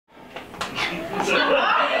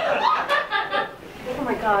Oh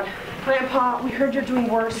my God. Grandpa, we heard you're doing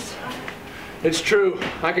worse. It's true.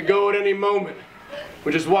 I could go at any moment,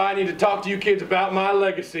 which is why I need to talk to you kids about my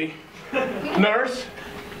legacy. Nurse?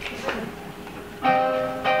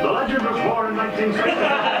 The legend was born in 1960.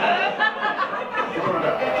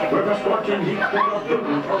 With a scorching heat of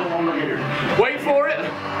gluten total on the gators. Wait for it.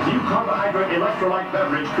 New carbohydrate electrolyte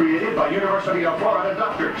beverage created by University of Florida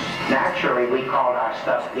doctors. Naturally, we called our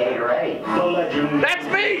stuff Gatorade. The legend. That's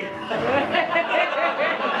me!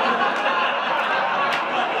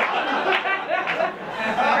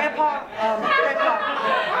 Grandpa,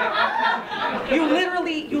 you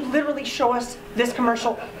literally show us this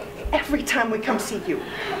commercial every time we come see you.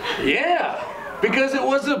 Yeah, because it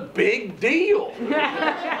was a big deal.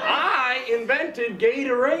 I invented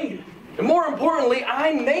Gatorade. And more importantly,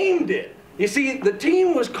 I named it. You see, the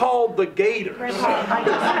team was called the Gators.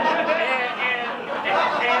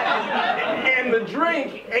 And the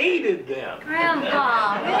drink aided them.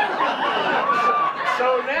 Grandpa,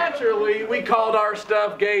 So naturally, we called our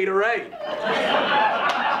stuff Gatorade.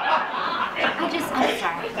 I'm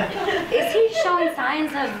sorry. Is he showing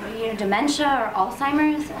signs of, dementia or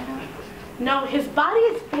Alzheimer's? I don't... No, his body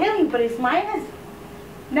is failing, but his mind has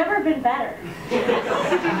never been better.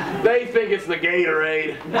 They think it's the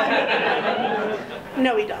Gatorade.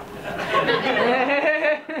 No, we don't.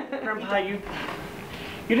 Grandpa, you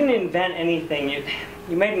didn't invent anything.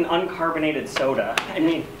 You made an uncarbonated soda. I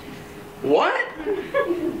mean... What?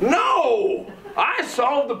 No! I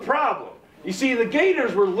solved the problem. You see, the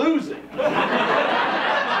Gators were losing. And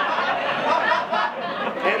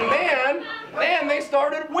then they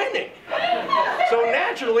started winning. So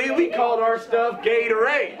naturally, we called our stuff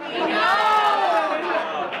Gatorade.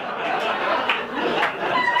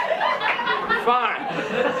 Fine.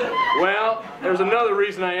 Well, there's another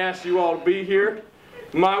reason I asked you all to be here.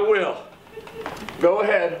 My will. Go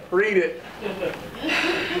ahead, read it.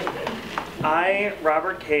 I,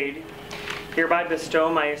 Robert Cade, hereby bestow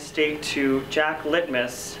my estate to Jack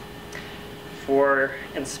Litmus for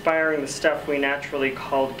inspiring the stuff we naturally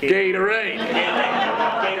called Gatorade.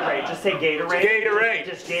 Gatorade. Just say Gatorade. Gatorade.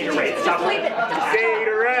 Just Gatorade. Stop.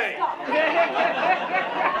 Gatorade.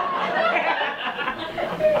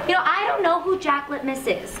 I don't know who Jack Litmus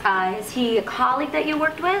is. Is he a colleague that you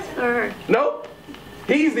worked with, or? Nope.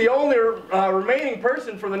 He's the only remaining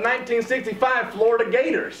person from the 1965 Florida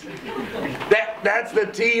Gators. That's the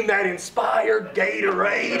team that inspired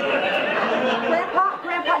Gatorade.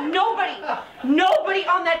 Grandpa, nobody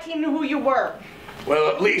on that team knew who you were. Well,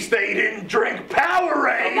 at least they didn't drink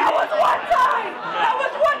Powerade. That was one time. I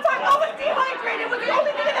was dehydrated. It was the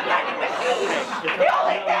only thing in the vending machine. The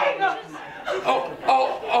only thing.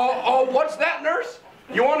 Oh, what's that, nurse?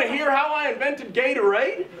 You want to hear how I invented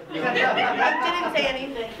Gatorade? I didn't say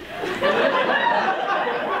anything.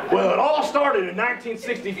 Well, it all started in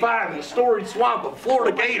 1965 in the storied swamp of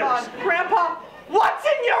Florida Gators. God, Grandpa, what's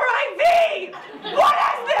in your IV? What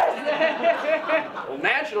is this? Well,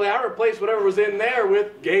 naturally, I replaced whatever was in there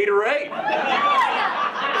with Gatorade. Is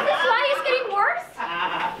this why he's getting worse?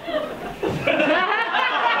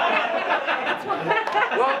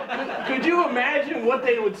 Well, could you imagine what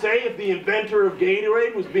they would say if the inventor of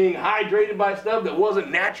Gatorade was being hydrated by stuff that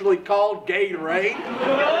wasn't naturally called Gatorade?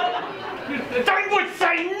 They would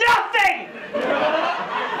say nothing!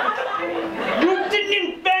 You didn't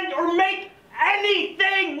invent or make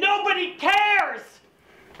anything! Nobody cares!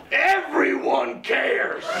 Everyone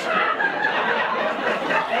cares!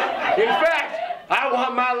 In fact, I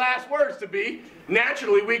want my last words to be,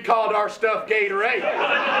 naturally we called our stuff Gatorade.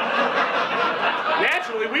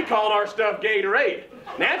 Naturally we called our stuff Gatorade.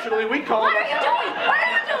 Naturally we called What are you doing? What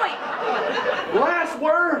are you doing? Last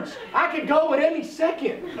words. I could go at any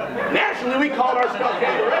second. Naturally we called our stuff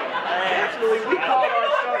Gatorade. Naturally we called our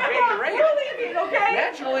stuff Gatorade. We're leaving, okay?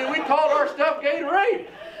 Naturally we called our stuff Gatorade.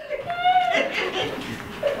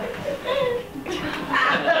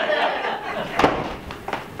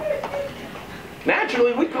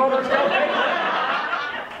 Naturally, we called our stuff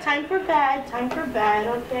Gatorade. Time for bed,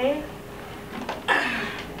 okay?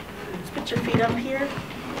 Let's put your feet up here.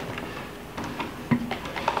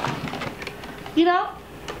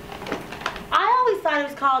 I always thought it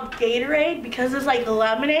was called Gatorade because it's like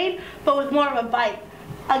lemonade, but with more of a bite.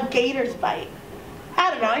 A gator's bite. I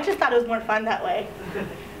don't know, I just thought it was more fun that way.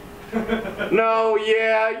 No,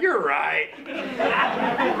 yeah, you're right.